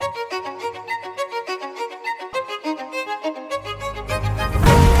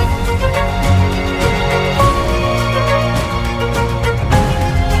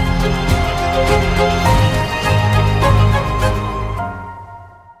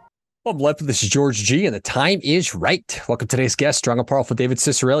Well, I'm left with this is George G, and the time is right. Welcome to today's guest, strong and powerful David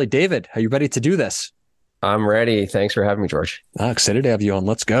Ciccarelli. David, are you ready to do this? I'm ready. Thanks for having me, George. Excited to have you on.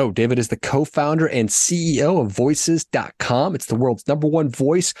 Let's go. David is the co-founder and CEO of voices.com. It's the world's number one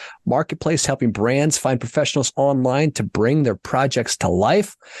voice marketplace, helping brands find professionals online to bring their projects to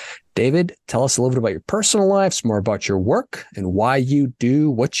life. David, tell us a little bit about your personal life, some more about your work, and why you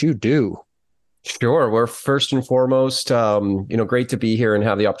do what you do. Sure. We're first and foremost, great to be here and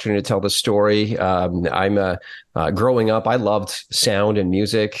have the opportunity to tell the story. Growing up, I loved sound and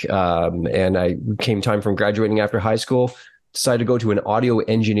music, and I came time from graduating after high school. Decided to go to an audio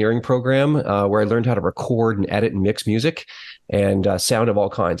engineering program where I learned how to record and edit and mix music and sound of all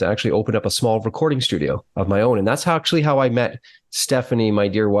kinds. I actually opened up a small recording studio of my own, and that's how I met Stephanie, my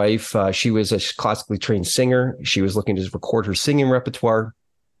dear wife. She was a classically trained singer. She was looking to record her singing repertoire.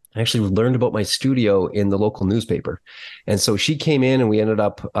 I actually learned about my studio in the local newspaper. And so she came in and we ended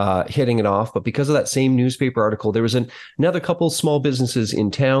up hitting it off. But because of that same newspaper article, there was another couple small businesses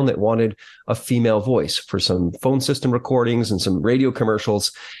in town that wanted a female voice for some phone system recordings and some radio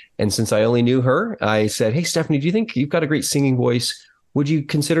commercials. And since I only knew her, I said, "Hey, Stephanie, do you think you've got a great singing voice? Would you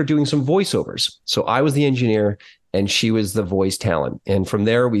consider doing some voiceovers?" So I was the engineer and she was the voice talent. And from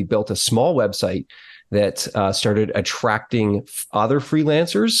there, we built a small website that started attracting other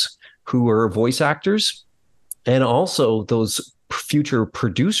freelancers who were voice actors and also those future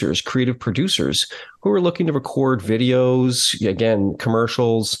producers, creative producers who were looking to record videos, again,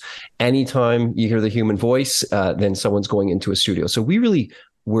 commercials. Anytime you hear the human voice, then someone's going into a studio. So we really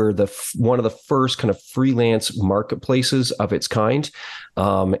were one of the first kind of freelance marketplaces of its kind.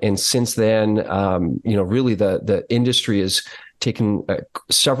 And since then, really the industry is taken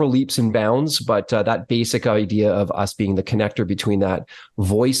several leaps and bounds, but that basic idea of us being the connector between that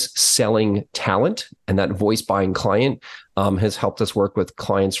voice selling talent and that voice buying client has helped us work with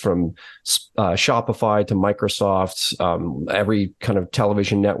clients from Shopify to Microsoft, every kind of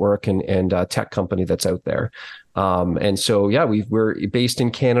television network and tech company that's out there. And so, yeah, we're based in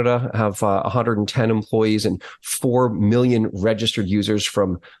Canada, have 110 employees and 4 million registered users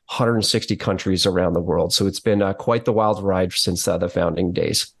from 160 countries around the world. So it's been quite the wild ride since the founding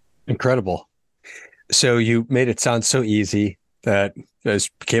days. Incredible. So you made it sound so easy that I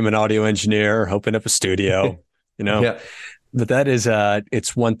became an audio engineer, opened up a studio, Yeah. But that is,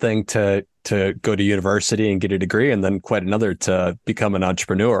 it's one thing to go to university and get a degree, and then quite another to become an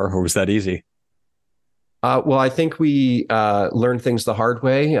entrepreneur. Or was that easy? Well, I think we learn things the hard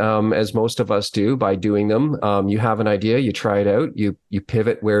way, as most of us do by doing them. You have an idea, you try it out, you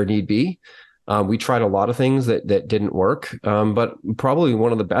pivot where need be. We tried a lot of things that didn't work, but probably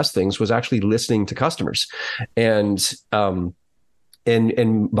one of the best things was actually listening to customers. And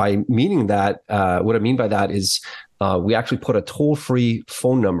by meaning that, what I mean by that is we actually put a toll-free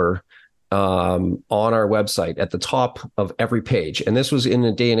phone number on our website at the top of every page. And this was in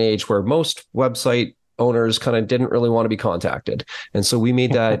a day and age where most website owners kind of didn't really want to be contacted. And so we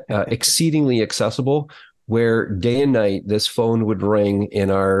made that exceedingly accessible, where day and night, this phone would ring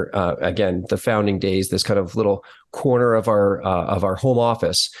in our, again, the founding days, this kind of little corner of our home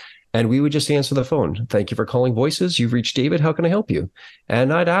office. And we would just answer the phone. "Thank you for calling Voices. You've reached David. How can I help you?"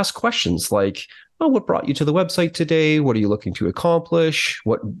 And I'd ask questions like, "Oh, what brought you to the website today? What are you looking to accomplish?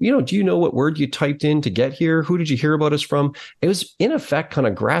 Do you know what word you typed in to get here? Who did you hear about us from?" It was in effect kind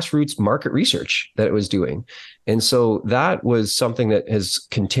of grassroots market research that it was doing. And so that was something that has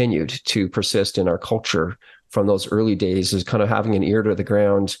continued to persist in our culture from those early days, is kind of having an ear to the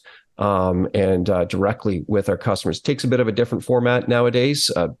ground and directly with our customers. It takes a bit of a different format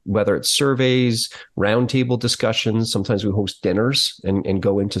nowadays, whether it's surveys, roundtable discussions. Sometimes we host dinners and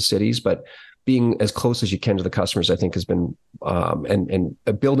go into cities, but being as close as you can to the customers, I think, has been, and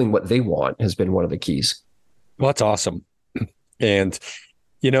building what they want has been one of the keys. Well, that's awesome. And,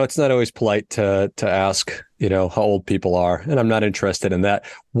 it's not always polite to ask, how old people are, and I'm not interested in that.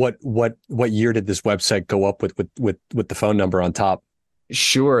 What year did this website go up with the phone number on top?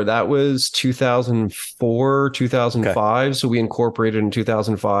 Sure. That was 2004, 2005. Okay. So we incorporated in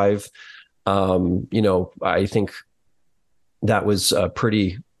 2005. I think that was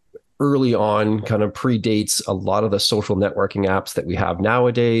pretty early on, kind of predates a lot of the social networking apps that we have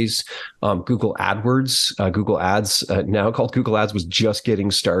nowadays. Google Ads, now called Google Ads, was just getting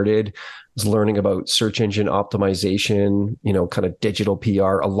started. Was learning about search engine optimization, kind of digital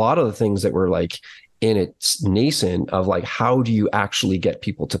PR, a lot of the things that were like in its nascent of like, how do you actually get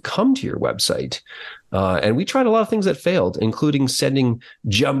people to come to your website? And we tried a lot of things that failed, including sending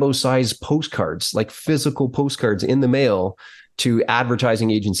jumbo-sized postcards, like physical postcards in the mail to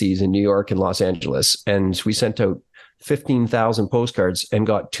advertising agencies in New York and Los Angeles. And we sent out 15,000 postcards and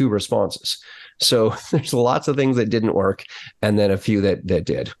got 2 responses. So there's lots of things that didn't work, and then a few that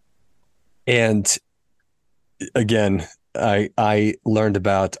did. And again, I learned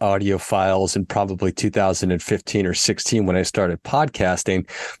about audio files in probably 2015 or 16 when I started podcasting.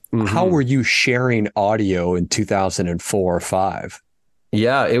 Mm-hmm. How were you sharing audio in 2004 or 5?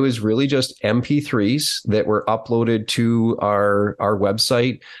 Yeah, it was really just MP3s that were uploaded to our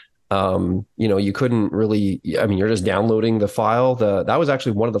website. You couldn't really, you're just downloading the file. That was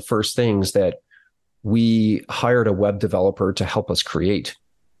actually one of the first things that we hired a web developer to help us create,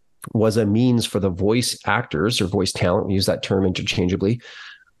 was a means for the voice actors or voice talent, we use that term interchangeably,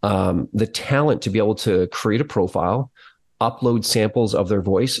 the talent to be able to create a profile, upload samples of their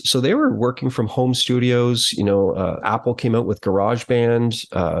voice. So they were working from home studios. Apple came out with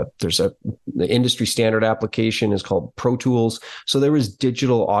GarageBand. There's the industry standard application is called Pro Tools. So there was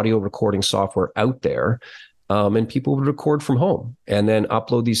digital audio recording software out there, and people would record from home and then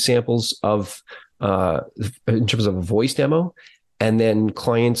upload these samples of in terms of a voice demo. And then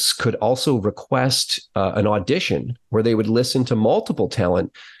clients could also request an audition where they would listen to multiple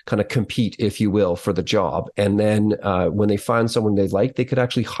talent kind of compete, if you will, for the job. And then when they find someone they like, they could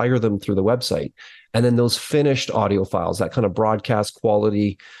actually hire them through the website. And then those finished audio files, that kind of broadcast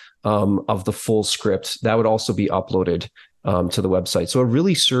quality of the full script, that would also be uploaded to the website. So it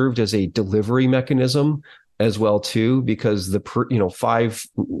really served as a delivery mechanism as well, too, because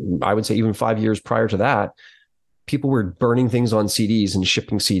I would say even 5 years prior to that, people were burning things on CDs and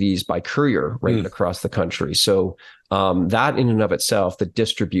shipping CDs by courier right across the country. So that in and of itself, the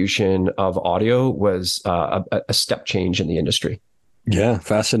distribution of audio was a step change in the industry. Yeah,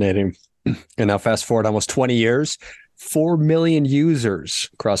 fascinating. And now fast forward almost 20 years, 4 million users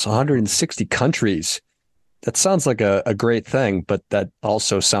across 160 countries. That sounds like a great thing, but that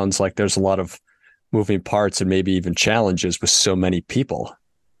also sounds like there's a lot of moving parts and maybe even challenges with so many people.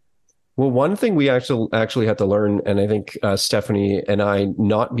 Well, one thing we actually had to learn, and I think Stephanie and I,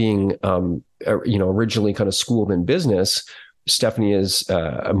 not being originally kind of schooled in business, Stephanie is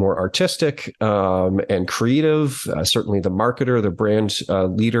a more artistic and creative, certainly the marketer, the brand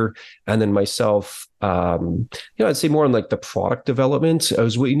leader, and then myself, I'd say more on like the product development. It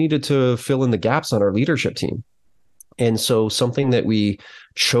was we needed to fill in the gaps on our leadership team. And so something that we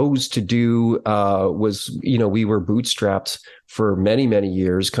chose to do was, we were bootstrapped for many, many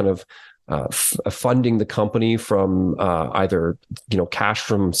years, kind of funding the company from either, cash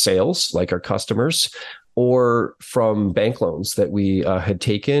from sales, like our customers, or from bank loans that we had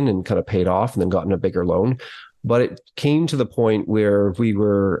taken and kind of paid off and then gotten a bigger loan. But it came to the point where we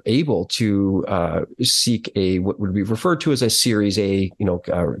were able to seek what would be referred to as a Series A,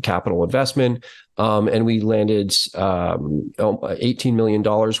 capital investment. And we landed $18 million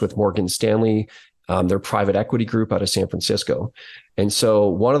with Morgan Stanley, their private equity group out of San Francisco. And so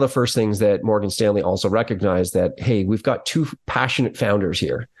one of the first things that Morgan Stanley also recognized that, hey, we've got 2 passionate founders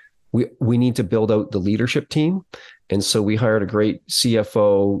here. We need to build out the leadership team. And so we hired a great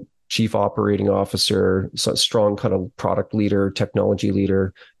CFO, chief operating officer, so strong kind of product leader, technology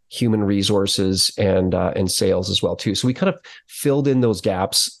leader, human resources, and sales as well too. So we kind of filled in those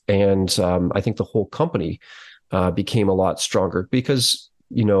gaps, and I think the whole company became a lot stronger because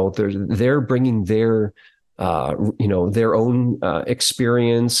they're bringing their own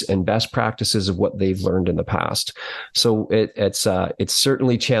experience and best practices of what they've learned in the past. So it's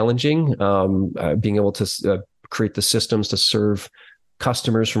certainly challenging being able to create the systems to serve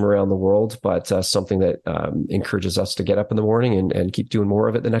customers from around the world, but something that encourages us to get up in the morning and keep doing more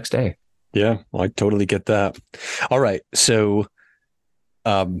of it the next day. Yeah, well, I totally get that. All right. So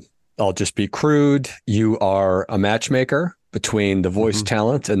I'll just be crude. You are a matchmaker between the voice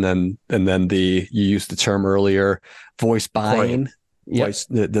talent and then you used the term earlier, voice buying, voice,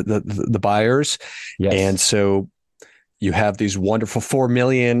 the buyers. Yes. And so you have these wonderful 4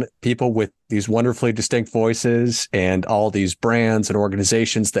 million people with these wonderfully distinct voices and all these brands and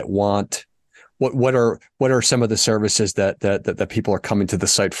organizations that want, what are some of the services that people are coming to the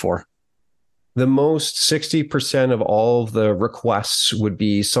site for? The most 60% of all of the requests would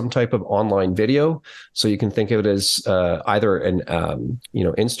be some type of online video. So you can think of it as either an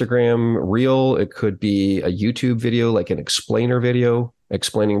Instagram reel. It could be a YouTube video, like an explainer video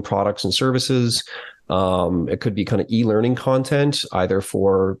explaining products and services. It could be kind of e-learning content, either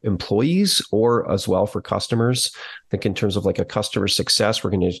for employees or as well for customers. I think in terms of like a customer success, we're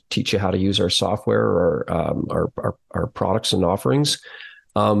going to teach you how to use our software or our products and offerings.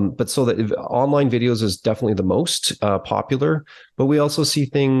 But so that online videos is definitely the most popular, but we also see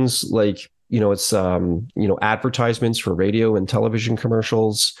things like it's advertisements for radio and television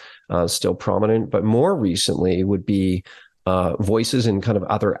commercials, still prominent, but more recently would be voices in kind of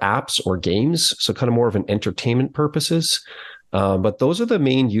other apps or games. So kind of more of an entertainment purposes. But those are the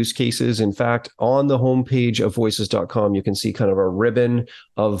main use cases. In fact, on the homepage of voices.com, you can see kind of a ribbon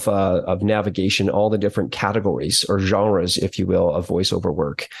of navigation, all the different categories or genres, if you will, of voiceover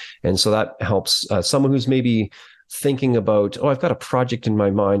work. And so that helps someone who's maybe thinking about, oh, I've got a project in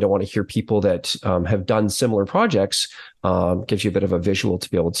my mind. I want to hear people that have done similar projects. Gives you a bit of a visual to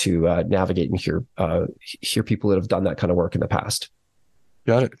be able to navigate and hear people that have done that kind of work in the past.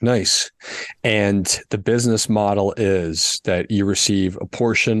 Got it. Nice. And the business model is that you receive a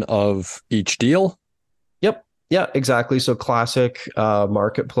portion of each deal? Yep. Yeah, exactly. So classic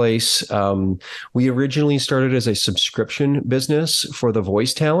marketplace. We originally started as a subscription business for the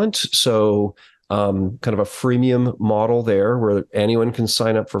voice talent. So kind of a freemium model there where anyone can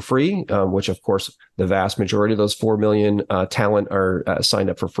sign up for free, which of course, the vast majority of those 4 million talent are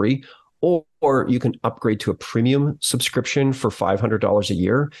signed up for free. Or you can upgrade to a premium subscription for $500 a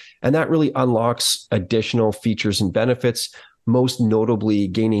year. And that really unlocks additional features and benefits, most notably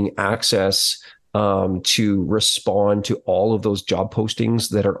gaining access to respond to all of those job postings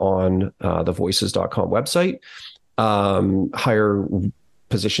that are on the voices.com website, higher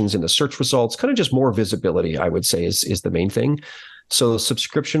positions in the search results, kind of just more visibility, I would say is the main thing. So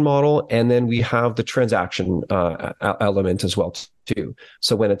subscription model, and then we have the transaction element as well too.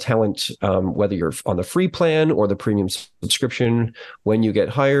 So when a talent, whether you're on the free plan or the premium subscription, when you get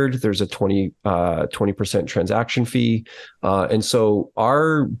hired, there's a 20% transaction fee. And so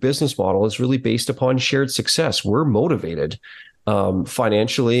our business model is really based upon shared success. We're motivated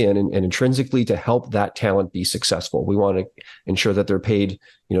financially and intrinsically to help that talent be successful. We want to ensure that they're paid,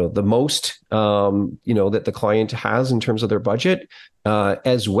 the most, that the client has in terms of their budget,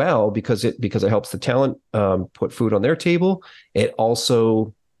 as well, because it helps the talent put food on their table. It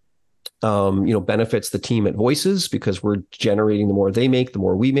also benefits the team at Voices because we're generating the more they make, the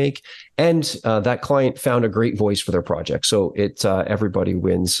more we make. And that client found a great voice for their project. So everybody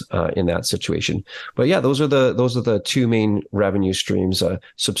wins in that situation. But yeah, those are the two main revenue streams,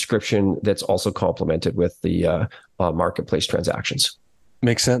 subscription that's also complemented with the marketplace transactions.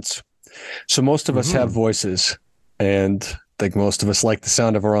 Makes sense. So most of us have voices, and I think most of us like the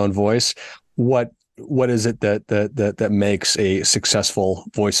sound of our own voice. What is it that makes a successful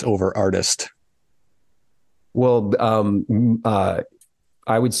voiceover artist? Well,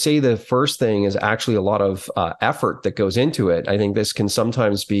 I would say the first thing is actually a lot of effort that goes into it. I think this can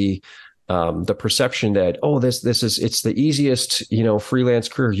sometimes be the perception that, it's the easiest, freelance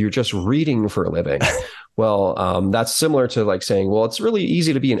career. You're just reading for a living. Well, that's similar to like saying, well, it's really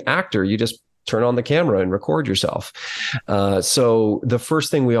easy to be an actor. You just turn on the camera and record yourself. So the first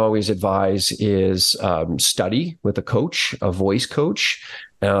thing we always advise is study with a coach, a voice coach.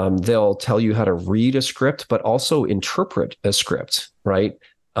 They'll tell you how to read a script, but also interpret a script, right?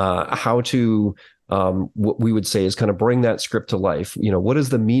 How to, what we would say is kind of bring that script to life. What is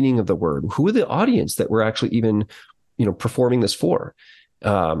the meaning of the word? Who are the audience that we're actually even, performing this for?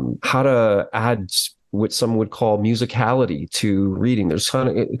 How to add what some would call musicality to reading. There's kind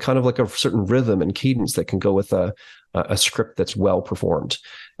of like a certain rhythm and cadence that can go with a script that's well performed.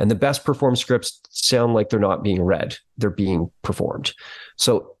 And the best performed scripts sound like they're not being read, they're being performed.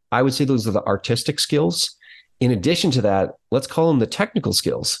 So I would say those are the artistic skills. In addition to that, let's call them the technical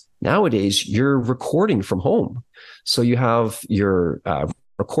skills. Nowadays, you're recording from home. So you have your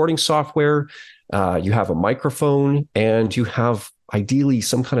recording software, you have a microphone, and you have ideally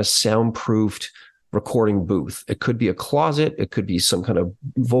some kind of soundproofed recording booth. It could be a closet. It could be some kind of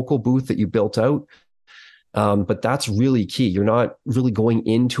vocal booth that you built out. But that's really key. You're not really going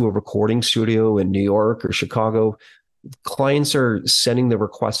into a recording studio in New York or Chicago. Clients are sending the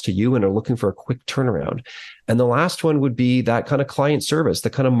request to you and are looking for a quick turnaround. And the last one would be that kind of client service, the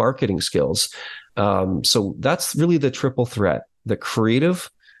kind of marketing skills. So that's really the triple threat: the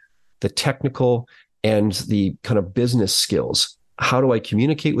creative, the technical, and the kind of business skills. How do I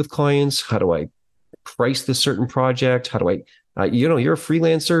communicate with clients? How do I price this certain project? How do I, you're a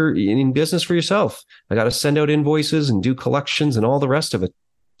freelancer in business for yourself. I got to send out invoices and do collections and all the rest of it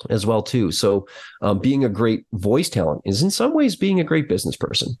as well too. So being a great voice talent is in some ways being a great business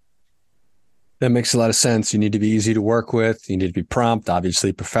person. That makes a lot of sense. You need to be easy to work with. You need to be prompt,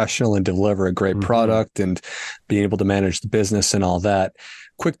 obviously professional, and deliver a great product, and being able to manage the business and all that.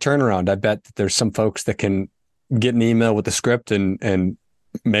 Quick turnaround. I bet that there's some folks that can get an email with the script and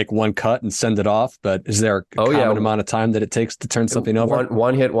make one cut and send it off, but is there a common amount of time that it takes to turn something over?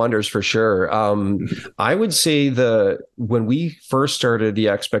 One hit wonders for sure. I would say when we first started, the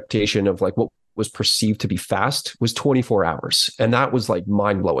expectation of like what was perceived to be fast was 24 hours. And that was like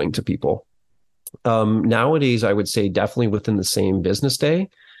mind blowing to people. Nowadays, I would say definitely within the same business day.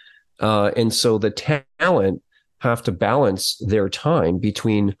 And so the talent have to balance their time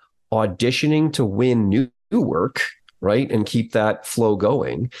between auditioning to win new work, right? And keep that flow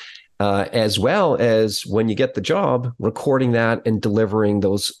going, as well as when you get the job, recording that and delivering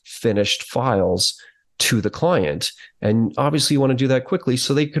those finished files to the client. And obviously you want to do that quickly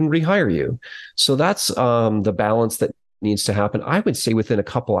so they can rehire you. So that's the balance that needs to happen. I would say within a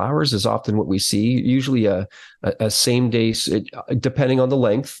couple hours is often what we see, usually a same day, depending on the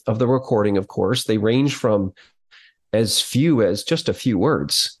length of the recording, of course. They range from as few as just a few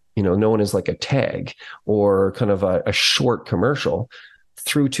words, known as like a tag or kind of a short commercial,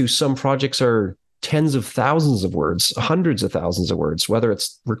 through to some projects are tens of thousands of words, hundreds of thousands of words, whether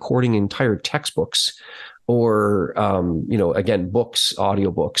it's recording entire textbooks or, again, books,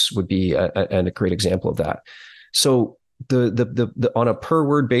 audiobooks would be a great example of that. So the on a per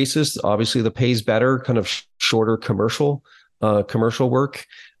word basis, obviously the pay's better, kind of shorter commercial work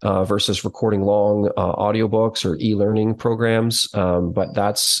versus recording long audiobooks or e-learning programs. But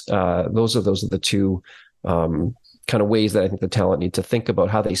those are the two kind of ways that I think the talent need to think about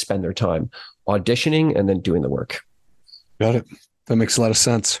how they spend their time: auditioning and then doing the work. Got it. That makes a lot of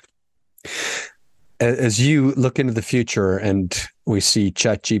sense. As you look into the future and we see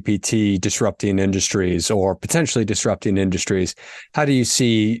ChatGPT disrupting industries or potentially disrupting industries, how do you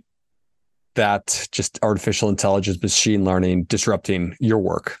see that just artificial intelligence, machine learning disrupting your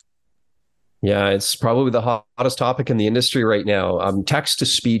work? Yeah, it's probably the hottest topic in the industry right now.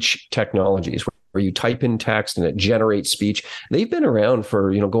 Text-to-speech technologies, where you type in text and it generates speech. They've been around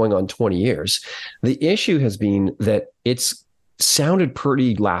for, going on 20 years. The issue has been that it's sounded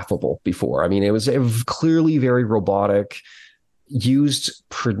pretty laughable before. I mean, it was clearly very robotic, used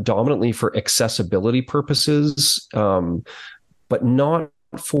predominantly for accessibility purposes, but not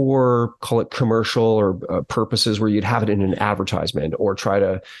for, call it commercial or purposes where you'd have it in an advertisement or try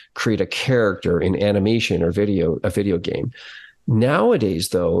to create a character in animation or a video game. Nowadays,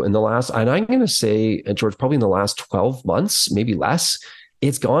 though, and I'm going to say, George, probably in the last 12 months, maybe less,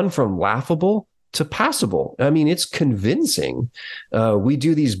 it's gone from laughable to passable. I mean, it's convincing. We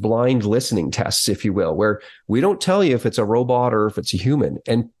do these blind listening tests, if you will, where we don't tell you if it's a robot or if it's a human,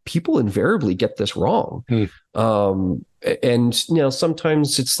 and people invariably get this wrong. And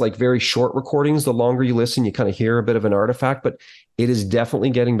sometimes it's like very short recordings. The longer you listen, you kind of hear a bit of an artifact, but it is definitely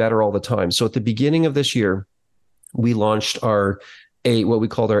getting better all the time. So at the beginning of this year, we launched what we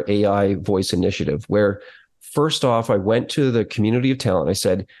called our AI voice initiative, where first off, I went to the community of talent. I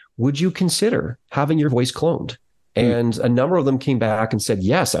said, would you consider having your voice cloned? And a number of them came back and said,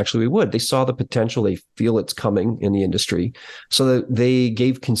 yes, actually we would. They saw the potential. They feel it's coming in the industry. So that they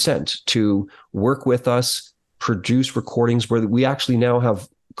gave consent to work with us, produce recordings where we actually now have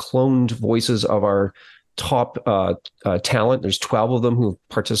cloned voices of our top talent. There's 12 of them who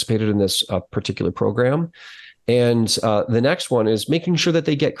participated in this particular program. And the next one is making sure that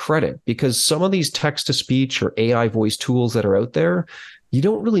they get credit, because some of these text-to-speech or AI voice tools that are out there, you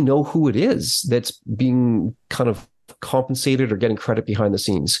don't really know who it is that's being kind of compensated or getting credit behind the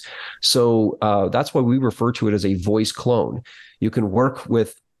scenes. So that's why we refer to it as a voice clone. You can work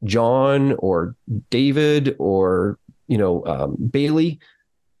with John or David or Bailey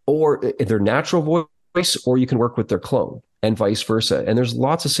or their natural voice, or you can work with their clone and vice versa. And there's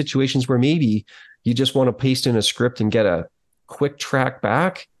lots of situations where maybe you just want to paste in a script and get a quick track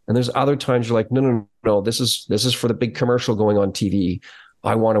back. And there's other times you're like, no, this is for the big commercial going on TV.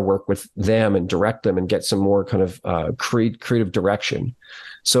 I want to work with them and direct them and get some more kind of creative direction.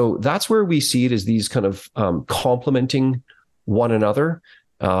 So that's where we see it as these kind of complementing one another.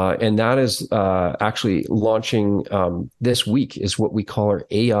 And that is actually launching this week, is what we call our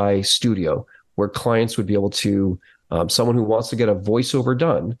AI studio, where clients would be able to, someone who wants to get a voiceover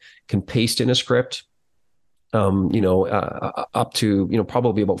done can paste in a script, up to,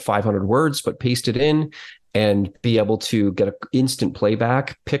 probably about 500 words, but paste it in and be able to get an instant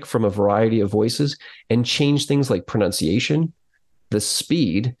playback, pick from a variety of voices and change things like pronunciation, the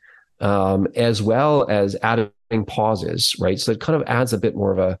speed, as well as adding pauses, right? So it kind of adds a bit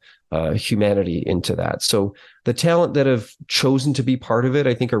more of a humanity into that. So the talent that have chosen to be part of it,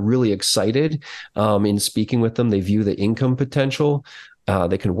 I think, are really excited in speaking with them. They view the income potential.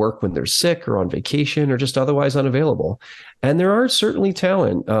 They can work when they're sick or on vacation or just otherwise unavailable. And there are certainly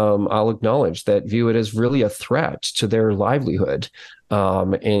talent, I'll acknowledge, that view it as really a threat to their livelihood.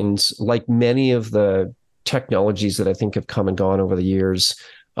 And like many of the technologies that I think have come and gone over the years,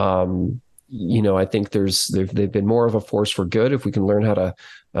 I think they've been more of a force for good if we can learn how to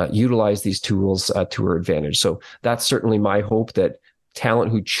utilize these tools to our advantage. So that's certainly my hope, that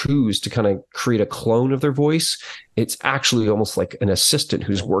talent who choose to kind of create a clone of their voice, it's actually almost like an assistant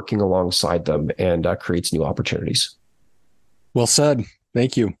who's working alongside them and creates new opportunities. Well said.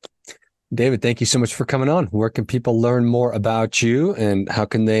 Thank you. David, thank you so much for coming on. Where can people learn more about you, and how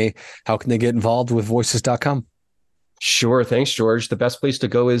can they get involved with voices.com? Sure. Thanks, George. The best place to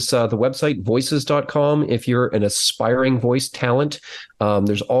go is the website, voices.com. If you're an aspiring voice talent,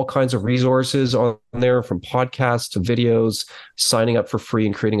 there's all kinds of resources on there, from podcasts to videos, signing up for free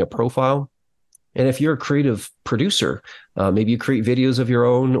and creating a profile. And if you're a creative producer, maybe you create videos of your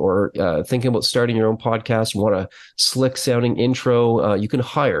own, or thinking about starting your own podcast and want a slick sounding intro, you can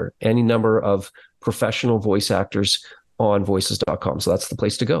hire any number of professional voice actors on voices.com. So that's the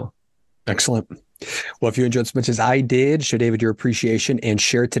place to go. Excellent. Well, if you enjoyed as much as I did, show David your appreciation and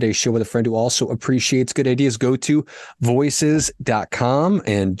share today's show with a friend who also appreciates good ideas. Go to voices.com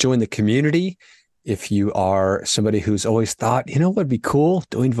and join the community. If you are somebody who's always thought, what would be cool,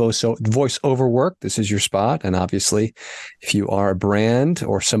 doing voiceover work, this is your spot. And obviously, if you are a brand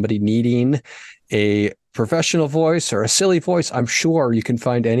or somebody needing a professional voice or a silly voice, I'm sure you can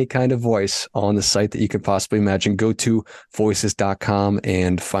find any kind of voice on the site that you could possibly imagine. Go to voices.com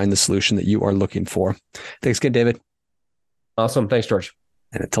and find the solution that you are looking for. Thanks again, David. Awesome. Thanks, George.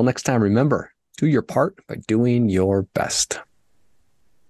 And until next time, remember, do your part by doing your best.